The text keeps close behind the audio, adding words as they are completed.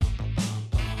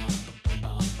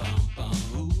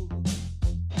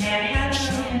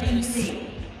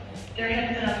There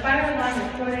has been a fire alarm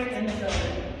reported in the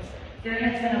building. There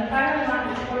has been a fire alarm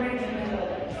reported in the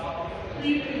building.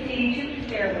 Please proceed to the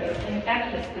stairway and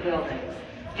exit the building.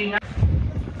 Do not.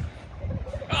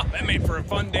 Oh, that made for a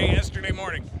fun day yesterday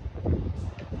morning.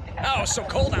 Oh, it was so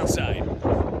cold outside.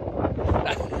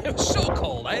 It was so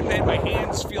cold. I hadn't had my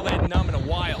hands feel that numb in a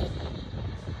while.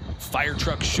 Fire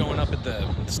trucks showing up at the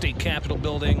state capitol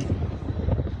building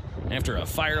after a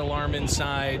fire alarm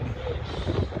inside.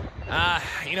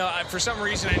 For some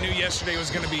reason I knew yesterday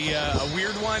was going to be a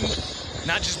weird one.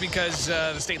 Not just because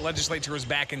the state legislature was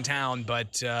back in town,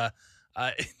 but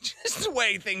just the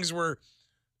way things were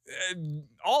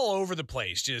all over the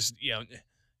place. Just,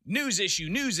 news issue,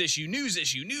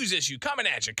 coming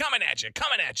at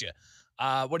you.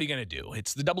 What are you going to do?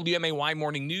 It's the WMAY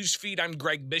morning news feed. I'm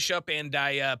Greg Bishop, and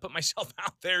I put myself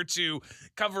out there to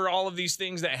cover all of these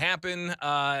things that happen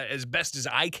as best as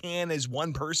I can as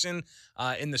one person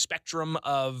in the spectrum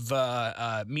of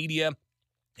media,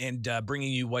 and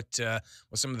bringing you what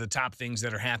some of the top things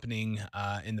that are happening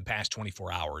in the past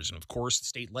 24 hours. And, of course, the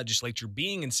state legislature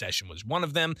being in session was one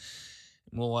of them.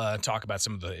 We'll talk about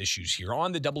some of the issues here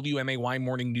on the WMAY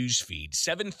morning news feed.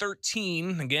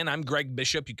 7:13. Again, I'm Greg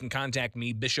Bishop. You can contact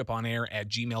me,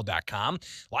 bishoponair@gmail.com.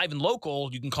 Live and local,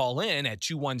 you can call in at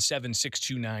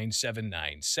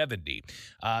 217-629-7970.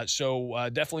 So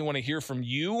definitely want to hear from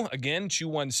you. Again,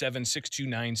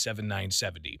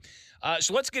 217-629-7970.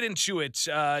 So let's get into it.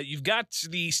 You've got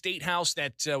the State House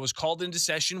that was called into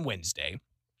session Wednesday.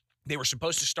 They were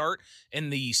supposed to start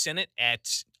in the Senate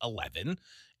at 11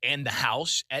 and the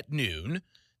House at noon.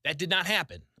 That did not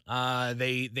happen.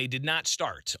 They did not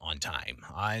start on time.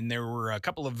 And there were a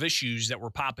couple of issues that were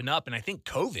popping up, and I think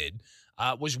COVID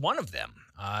was one of them.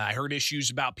 I heard issues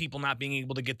about people not being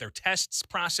able to get their tests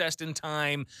processed in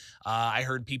time. I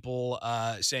heard people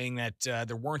saying that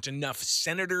there weren't enough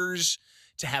senators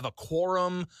to have a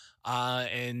quorum,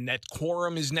 and that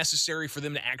quorum is necessary for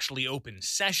them to actually open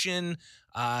session.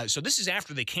 So this is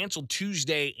after they canceled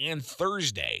Tuesday and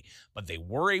Thursday, but they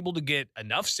were able to get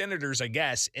enough senators, I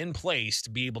guess, in place to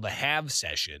be able to have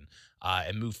session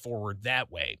and move forward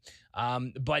that way.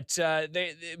 But some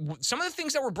of the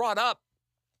things that were brought up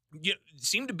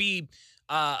seemed to be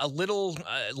a little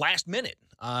last minute,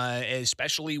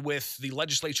 especially with the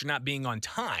legislature not being on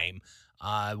time.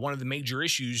 One of the major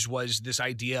issues was this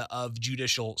idea of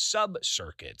judicial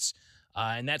sub-circuits.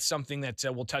 And that's something that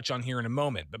we'll touch on here in a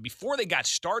moment. But before they got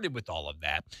started with all of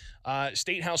that,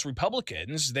 State House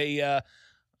Republicans, they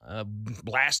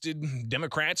blasted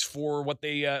Democrats for what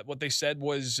they said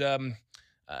was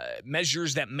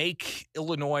measures that make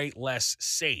Illinois less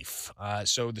safe.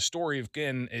 So the story,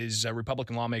 again, is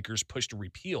Republican lawmakers push to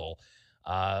repeal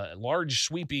large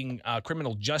sweeping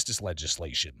criminal justice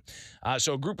legislation.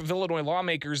 So a group of Illinois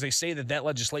lawmakers, they say that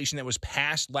legislation that was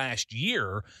passed last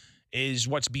year is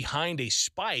what's behind a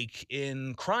spike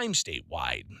in crime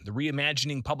statewide. The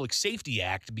Reimagining Public Safety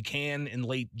Act began in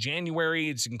late January.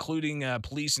 It's including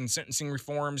police and sentencing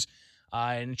reforms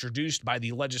introduced by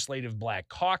the Legislative Black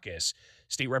Caucus.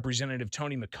 State Representative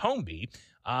Toni McCombie,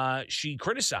 she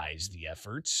criticized the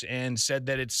efforts and said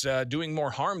that it's doing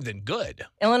more harm than good.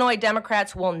 Illinois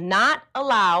Democrats will not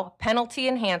allow penalty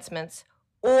enhancements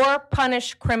or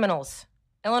punish criminals.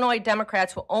 Illinois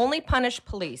Democrats will only punish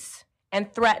police and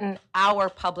threaten our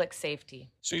public safety.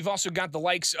 So you've also got the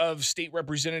likes of State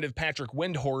Representative Patrick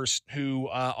Windhorst, who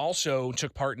also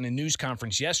took part in a news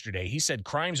conference yesterday. He said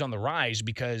crime's on the rise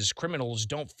because criminals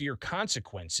don't fear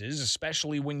consequences,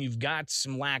 especially when you've got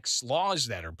some lax laws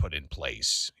that are put in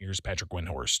place. Here's Patrick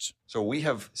Windhorst. So we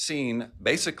have seen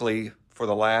basically for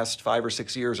the last 5 or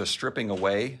 6 years a stripping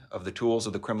away of the tools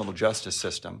of the criminal justice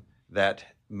system that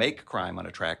make crime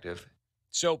unattractive.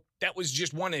 So that was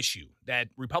just one issue that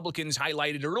Republicans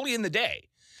highlighted early in the day.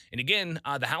 And again,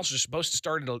 the House was supposed to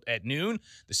start at noon.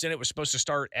 The Senate was supposed to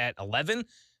start at 11.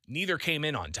 Neither came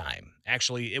in on time.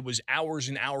 Actually, it was hours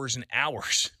and hours and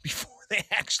hours before they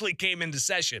actually came into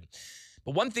session.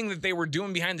 But one thing that they were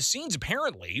doing behind the scenes,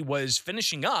 apparently, was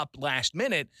finishing up last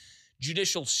minute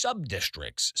judicial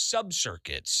sub-districts,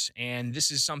 sub-circuits. And this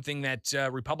is something that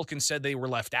Republicans said they were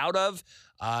left out of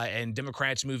and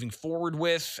Democrats moving forward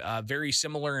with, very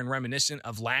similar and reminiscent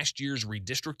of last year's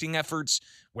redistricting efforts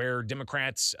where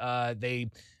Democrats,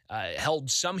 they held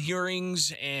some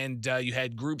hearings and you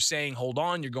had groups saying, hold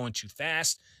on, you're going too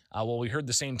fast. Well, we heard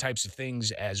the same types of things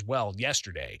as well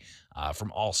yesterday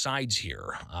from all sides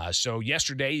here. So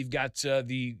yesterday, you've got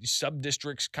the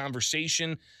sub-districts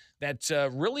conversation that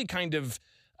really kind of,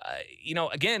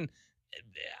 again,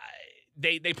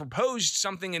 they proposed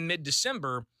something in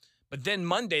mid-December, But then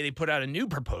Monday, they put out a new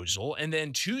proposal. And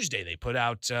then Tuesday, they put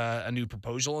out a new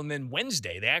proposal. And then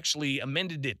Wednesday, they actually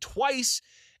amended it twice.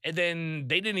 And then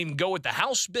they didn't even go with the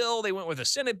House bill. They went with a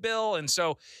Senate bill. And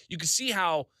so you can see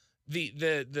how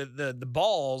the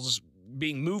balls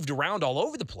being moved around all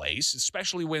over the place,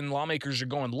 especially when lawmakers are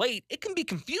going late, it can be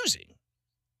confusing,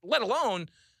 let alone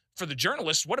for the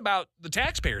journalists. What about the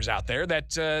taxpayers out there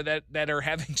that are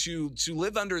having to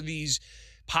live under these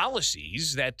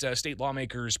policies that state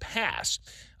lawmakers pass?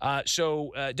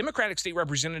 So Democratic State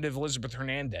Representative Elizabeth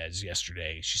Hernandez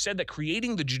yesterday, she said that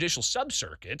creating the judicial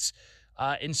subcircuits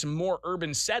in some more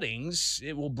urban settings,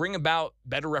 it will bring about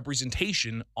better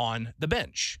representation on the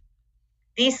bench.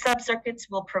 These subcircuits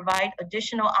will provide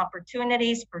additional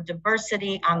opportunities for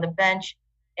diversity on the bench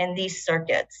in these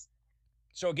circuits.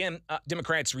 So again,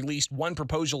 Democrats released one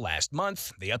proposal last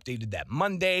month. They updated that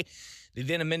Monday. They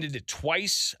then amended it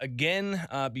twice again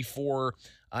before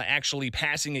actually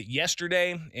passing it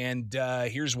yesterday. And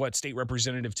here's what State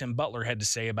Representative Tim Butler had to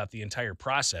say about the entire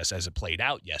process as it played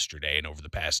out yesterday and over the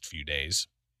past few days.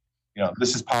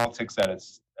 This is politics at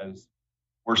its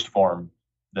worst form.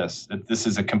 This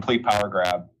is a complete power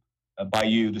grab by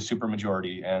you, the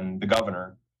supermajority, and the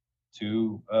governor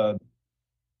to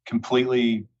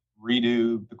completely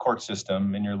redo the court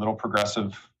system in your little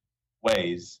progressive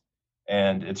ways.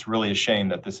 And it's really a shame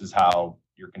that this is how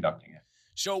you're conducting it.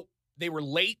 So they were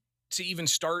late to even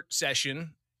start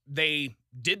session. They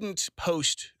didn't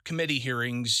post committee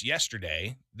hearings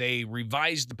yesterday. They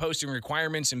revised the posting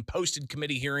requirements and posted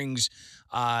committee hearings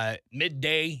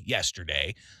midday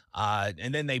yesterday.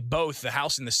 And then they both, the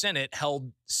House and the Senate,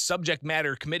 held subject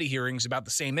matter committee hearings about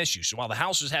the same issue. So while the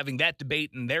House was having that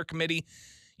debate in their committee,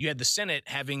 you had the Senate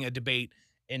having a debate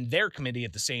in their committee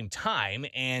at the same time.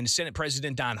 And Senate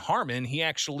President Don Harmon, he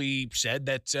actually said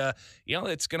that,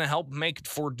 it's going to help make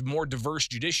for more diverse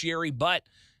judiciary, but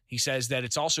he says that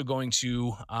it's also going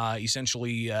to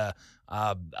essentially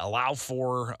allow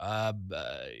for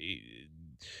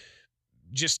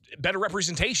just better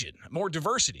representation, more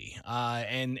diversity.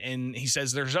 And he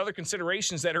says there's other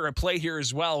considerations that are at play here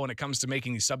as well when it comes to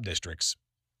making these subdistricts.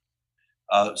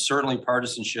 Certainly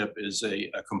partisanship is a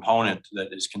component that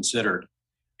is considered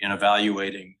in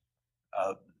evaluating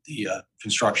the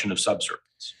construction of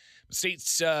subcircuits.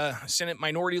 State's Senate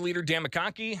Minority Leader Dan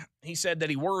McConkey, he said that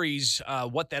he worries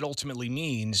what that ultimately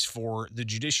means for the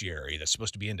judiciary that's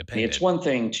supposed to be independent. It's one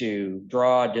thing to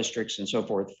draw districts and so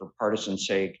forth for partisan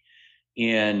sake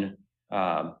in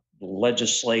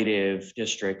legislative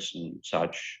districts and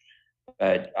such,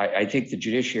 but I think the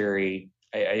judiciary,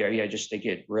 I just think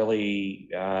it really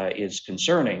is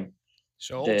concerning.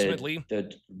 So ultimately,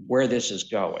 where this is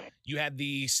going. You had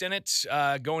the Senate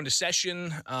go into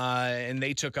session, and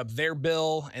they took up their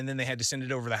bill, and then they had to send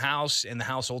it over to the House, and the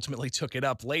House ultimately took it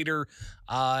up later,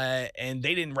 and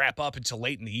they didn't wrap up until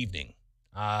late in the evening.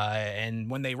 And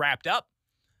when they wrapped up,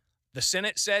 the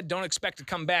Senate said, don't expect to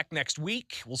come back next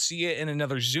week. We'll see you in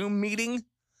another Zoom meeting.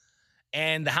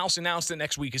 And the House announced that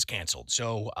next week is canceled.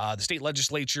 So the state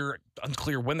legislature,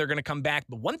 unclear when they're going to come back.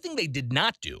 But one thing they did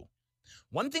not do,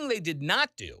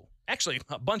 actually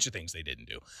a bunch of things they didn't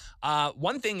do.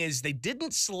 One thing is they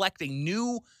didn't select a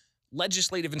new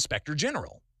legislative inspector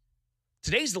general.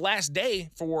 Today's the last day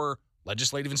for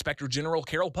legislative inspector general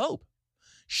Carol Pope.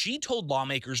 She told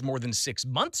lawmakers more than 6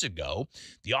 months ago,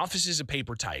 the office is a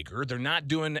paper tiger. They're not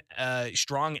doing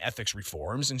strong ethics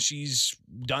reforms, and she's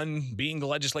done being the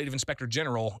legislative inspector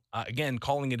general, again,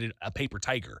 calling it a paper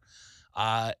tiger.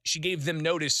 She gave them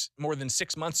notice more than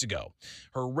 6 months ago.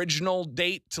 Her original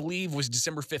date to leave was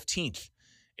December 15th.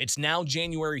 It's now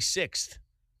January 6th,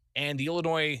 and the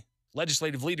Illinois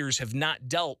legislative leaders have not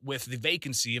dealt with the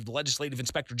vacancy of the legislative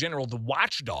inspector general, the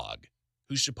watchdog,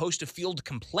 who's supposed to field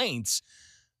complaints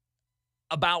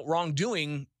about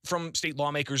wrongdoing from state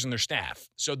lawmakers and their staff.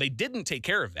 So they didn't take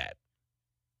care of that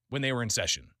when they were in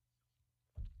session.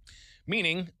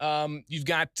 Meaning you've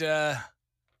got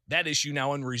that issue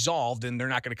now unresolved, and they're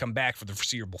not going to come back for the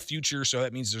foreseeable future. So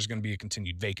that means there's going to be a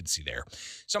continued vacancy there.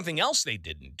 Something else they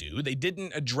didn't do, they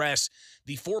didn't address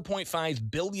the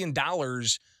 $4.5 billion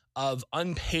of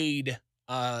unpaid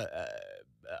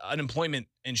unemployment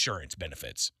insurance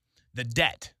benefits, the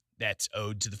debt that's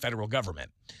owed to the federal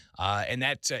government. And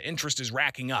that interest is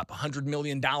racking up. $100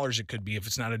 million it could be if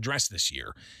it's not addressed this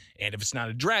year. And if it's not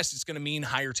addressed, it's going to mean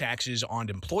higher taxes on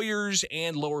employers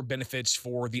and lower benefits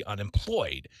for the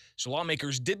unemployed. So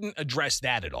lawmakers didn't address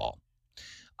that at all.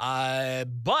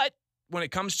 But when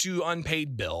it comes to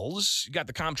unpaid bills, you got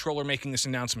the comptroller making this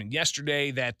announcement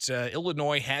yesterday that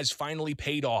Illinois has finally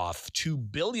paid off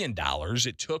 $2 billion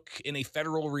it took in a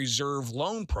Federal Reserve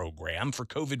loan program for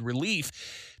COVID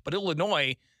relief. But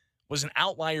Illinois was an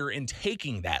outlier in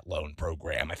taking that loan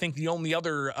program. I think the only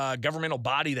other governmental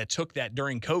body that took that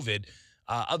during COVID,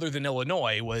 other than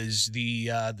Illinois, was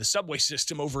the subway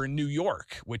system over in New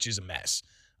York, which is a mess.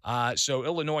 So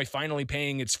Illinois finally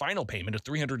paying its final payment of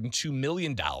 $302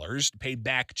 million, paid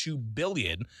back $2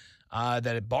 billion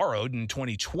that it borrowed in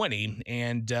 2020,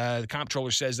 and the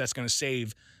comptroller says that's going to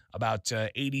save about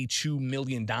 $82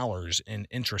 million in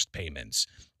interest payments.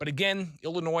 But again,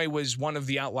 Illinois was one of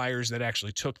the outliers that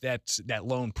actually took that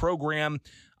loan program,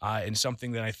 and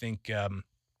something that I think,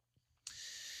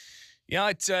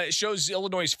 it shows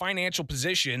Illinois' financial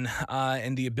position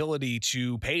and the ability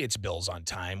to pay its bills on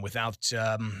time without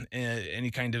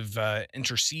any kind of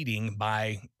interceding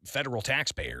by federal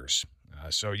taxpayers.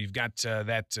 So you've got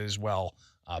that as well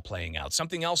playing out.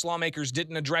 Something else lawmakers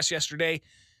didn't address yesterday,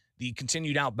 the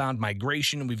continued outbound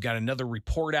migration. We've got another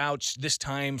report out, this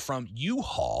time from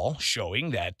U-Haul,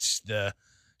 showing that the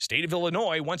state of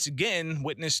Illinois once again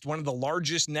witnessed one of the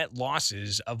largest net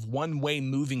losses of one-way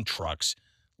moving trucks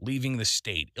leaving the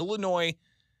state. Illinois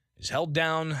has held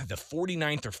down the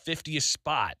 49th or 50th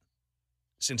spot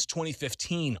since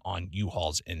 2015 on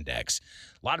U-Haul's index.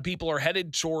 A lot of people are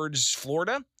headed towards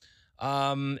Florida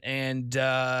and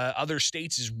other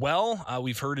states as well.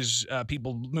 We've heard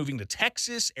people moving to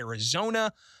Texas,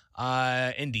 Arizona,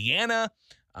 Indiana.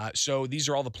 So these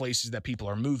are all the places that people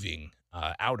are moving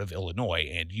out of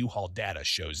Illinois, and U-Haul data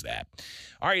shows that.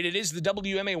 All right, it is the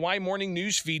WMAY morning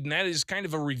news feed, and that is kind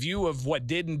of a review of what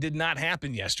did and did not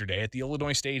happen yesterday at the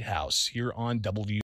Illinois State House here on